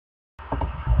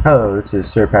Hello, this is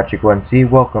Sir Patrick 1C.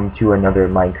 Welcome to another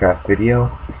Minecraft video.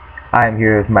 I am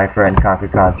here with my friend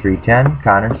ConquerCon310.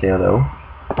 Connor, say hello.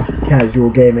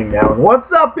 Casual gaming now.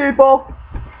 What's up, people?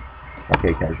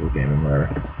 Okay, casual gaming, whatever.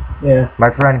 Yeah. My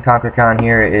friend ConquerCon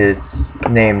here is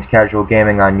named Casual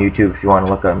Gaming on YouTube if you want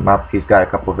to look him up. He's got a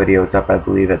couple videos up, I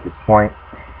believe, at this point.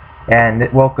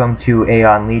 And welcome to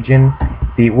Aeon Legion.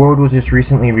 The world was just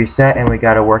recently reset and we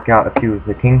got to work out a few of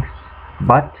the kinks,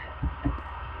 but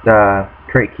the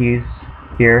crate keys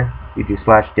here, you do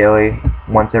 /daily.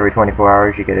 Once every 24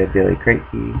 hours you get a daily crate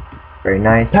key. Very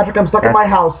nice. Patrick, I'm stuck in my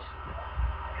house.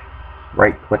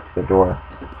 Right click the door.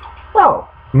 Oh.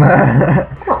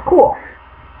 Oh, cool.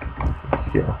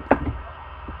 Still.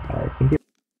 I think it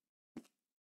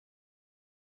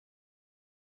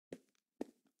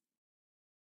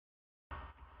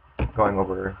going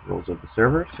over rules of the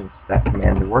server, since that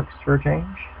command works for a change.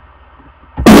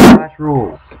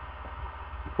 /rules.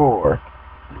 4.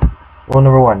 Rule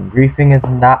number 1. Griefing is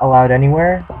not allowed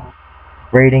anywhere.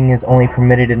 Raiding is only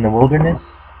permitted in the wilderness.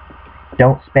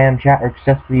 Don't spam chat or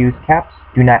excessively use caps.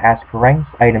 Do not ask for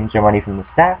ranks, items, or money from the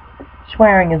staff.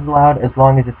 Swearing is allowed as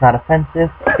long as it's not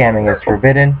offensive. Scamming is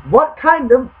forbidden. What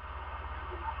kind of...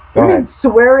 Go you ahead. mean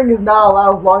swearing is not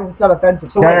allowed as long as it's not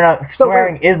offensive? So No.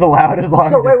 Swearing is allowed as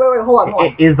long as wait, hold on.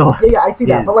 it is allowed. Yeah, I see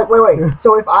that. But, like, wait.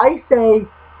 So if I say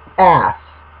ass,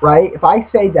 right? If I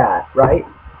say that, right?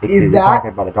 You're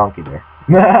talking about a donkey there.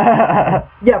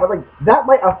 Yeah, but, like, that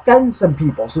might offend some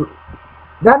people. So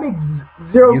that makes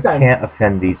zero sense. You can't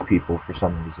offend these people for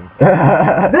some reason.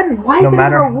 Then why is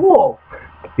there a rule?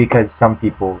 Because some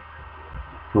people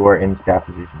who are in staff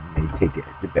positions may take it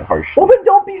a bit harshly. Well, then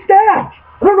don't be staff.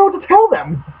 I don't know what to tell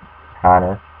them.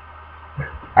 Connor,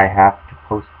 I have to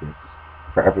post this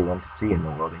for everyone to see in the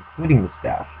world, including the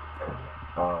staff.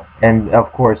 And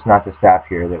of course, not the staff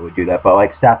here that would do that, but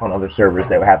like staff on other servers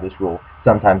that would have this rule.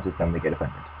 Sometimes it's them that get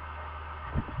offended.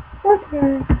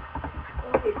 Okay.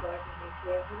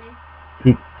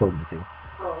 He told me to.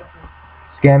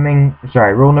 Scamming.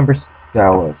 Sorry, rule number.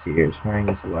 Let's see here. Swearing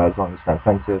is allowed as long as it's not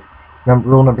offensive.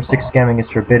 Rule number 6. Scamming is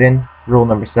forbidden. Rule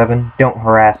number 7. Don't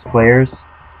harass players,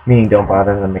 meaning don't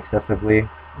bother them excessively.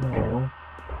 No.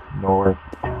 Nor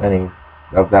any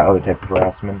of that other type of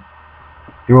harassment.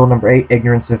 Rule number 8.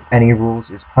 Ignorance of any rules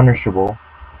is punishable.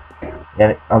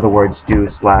 In other words, do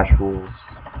 /rules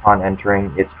on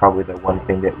entering. It's probably the one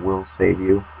thing that will save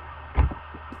you.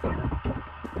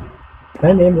 Can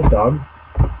I name this dog?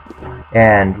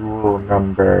 And rule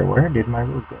number... where did my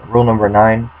rules go? Rule number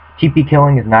 9. TP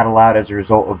killing is not allowed as a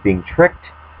result of being tricked.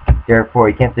 Therefore,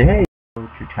 you can't say, hey, go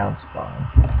to town spawn.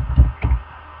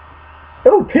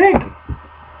 Oh, pig!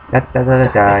 Yes,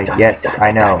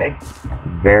 I know.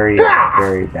 Very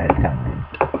bad timing.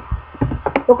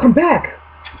 Oh, come back!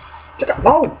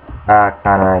 Oh!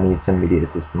 Connor, I need some immediate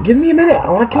assistance. Give me a minute, I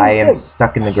want to kill I the am pig.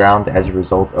 stuck in the ground as a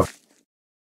result of...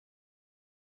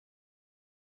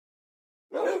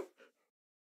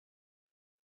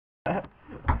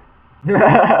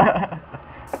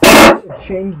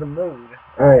 Change the mood.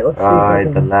 Alright, let's see if I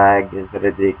can... the lag is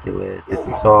ridiculous. It's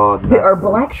so... Hey, are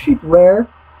black sheep rare?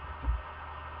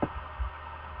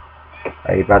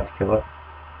 Are you about to kill it?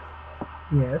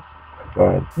 Yes. Go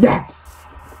ahead. Yes!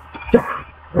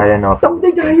 I didn't know if...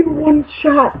 Something died in one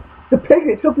shot! The pig,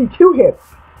 it took me 2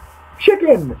 hits!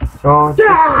 Chicken! So,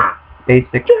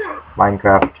 basic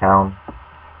Minecraft town,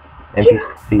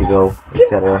 NPCville,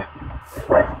 etc.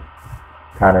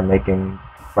 Connor making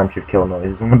a bunch of kill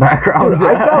noises in the background.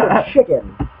 I found a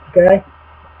chicken, okay?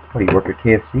 What, do you work at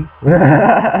KFC?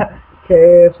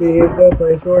 KFC is the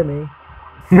place for me.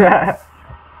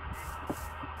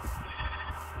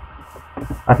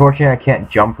 Unfortunately, I can't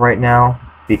jump right now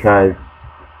because,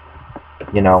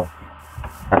 you know,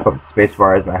 I put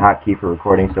spacebar as my hotkey for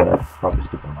recording, so that's probably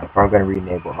stupid on my part. I'm going to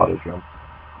re-enable how to jump.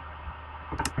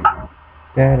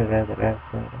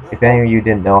 If any of you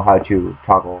didn't know how to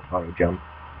toggle how to jump,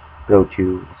 go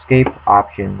to Escape,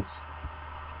 Options,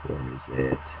 where is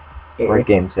it? Or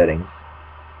Game Settings.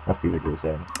 Must be video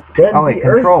settings. Oh wait,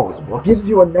 Controls. Whoops. Gives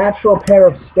you a natural pair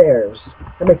of stairs.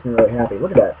 That makes me really happy.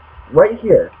 Look at that. Right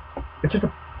here. It's just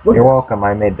a... You're welcome,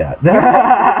 I made that.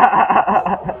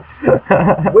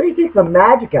 Where do you take the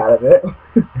magic out of it?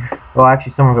 Well,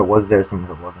 actually, some of it was there, some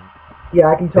of it wasn't. Yeah,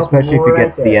 I can tell. Especially if you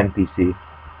get the NPC.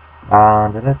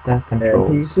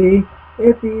 Controls. NPC,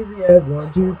 it's easy as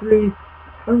 1, 2, 3.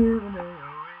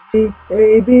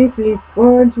 A, B, C,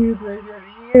 1, 2, 3,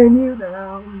 and you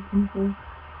now.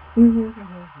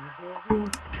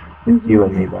 It's you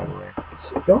and me, by the way.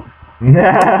 Don't.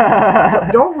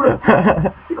 Don't.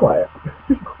 Be quiet.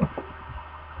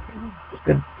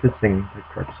 Good sing the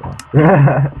correct song.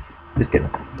 Just kidding.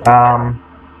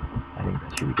 I think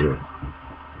that's what we do.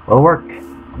 Will work.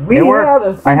 We It worked. have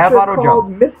a I have feature auto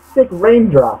called Mystic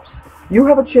Raindrops. You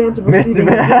have a chance of receiving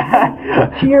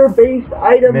tier-based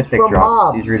items Mystic from drops.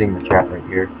 mobs. He's reading the chat right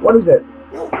here. What is it?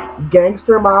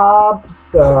 Gangster mobs?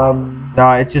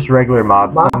 No, it's just regular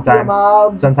mobs. Mafia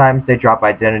mobs? Sometimes they drop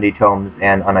identity tomes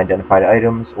and unidentified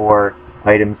items, or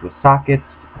items with sockets.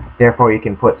 Therefore, you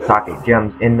can put socket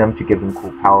gems in them to give them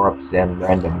cool power-ups and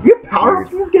random. You have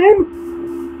power-ups in this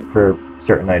game? For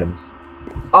certain items.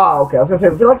 Oh, okay. I was gonna say,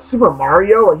 is it like Super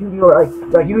Mario? Like you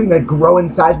can you can grow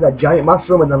in size with that giant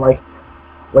mushroom, and then like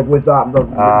with the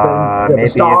maybe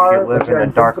star, if you live in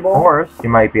a dark forest, you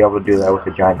might be able to do that with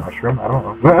a giant mushroom. I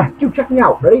don't know. Dude, check me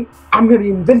out. Ready? I'm gonna be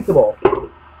invincible.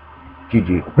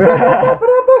 GG.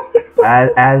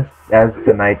 as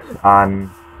the knights on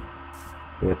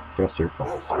the dresser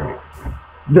falls.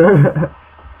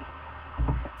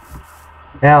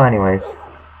 Well, anyways,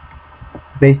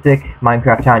 basic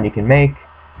Minecraft town you can make.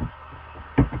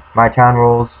 My town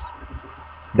rules: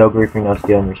 no griefing, no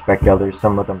stealing, respect others.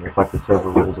 Some of them reflect the server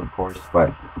rules, of course,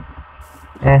 but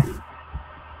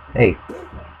hey,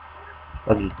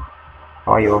 Buggy,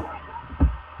 how are you?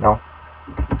 No.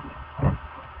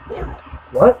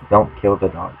 What? Don't kill the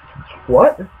dog.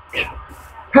 What?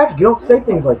 Patrick, you don't say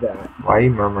things like that. Why are you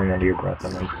murmuring under your breath?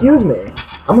 Excuse me.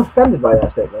 I'm offended by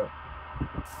that statement.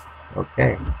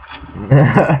 Okay.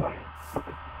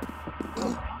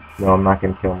 No, I'm not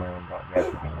gonna kill my own dog.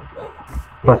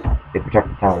 Plus, they protect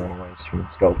the town anyways from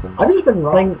skeletons. I've just been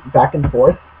running back and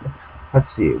forth. Let's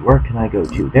see, where can I go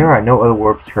to? There are no other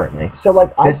warps currently. So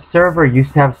like, this server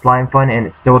used to have slimefun, and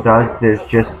it still does. There's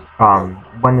just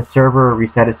when the server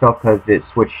reset itself because it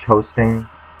switched hosting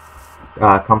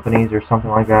companies or something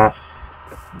like that.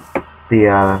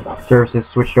 The services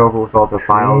switched over with all the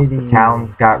files. The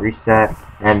towns got reset,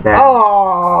 and then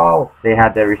they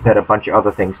had to reset a bunch of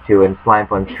other things too. And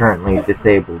slimefun's currently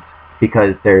disabled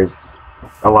because there's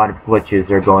a lot of glitches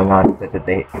are going on that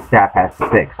the staff has to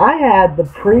fix. I had the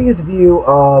previous view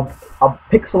of a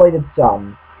pixelated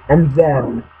sun, and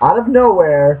then out of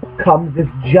nowhere comes this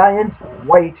giant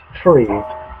white tree.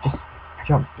 Just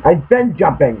jump. I've been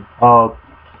jumping.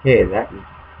 Okay, that is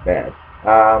bad.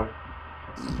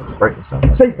 Breaking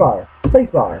something. Spacebar.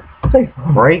 Spacebar.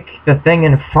 Spacebar. Break the thing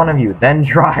in front of you, then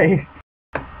try.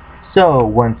 So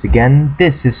once again,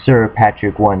 this is Sir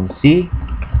Patrick 1C.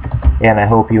 And I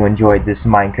hope you enjoyed this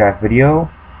Minecraft video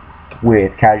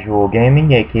with Casual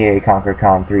Gaming, aka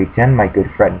ConquerCon310, my good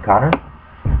friend Connor.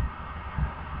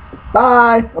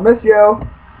 Bye! I miss you!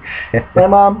 Bye,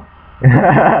 Mom!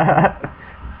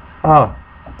 Oh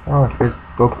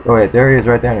wait, there he is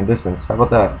right there in the distance. How about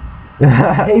that?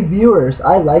 Hey viewers,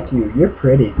 I like you. You're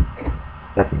pretty.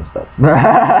 That's messed up.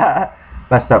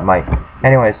 Messed up, Mike.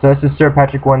 Anyway, so this is Sir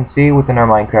Patrick 1C within our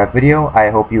Minecraft video. I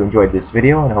hope you enjoyed this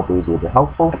video and I hope it was a little bit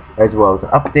helpful, as well as an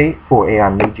update for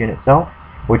Aeon Legion itself,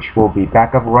 which will be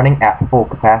back up running at full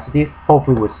capacity,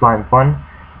 hopefully with slimefun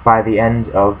by the end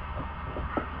of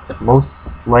most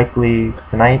likely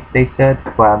tonight, they said,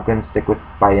 but I'm going to stick with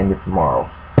by the end of tomorrow.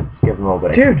 Just give them a little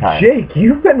bit extra time. Dude, Jake,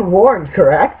 you've been warned,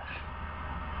 correct?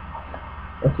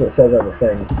 That's what it says on the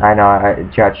thing. I know,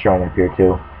 chat's showing up here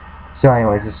too. So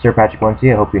anyways, this is Sir Patrick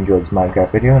 1C. I hope you enjoyed this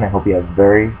Minecraft video, and I hope you have a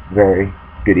very, very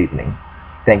good evening.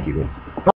 Thank you.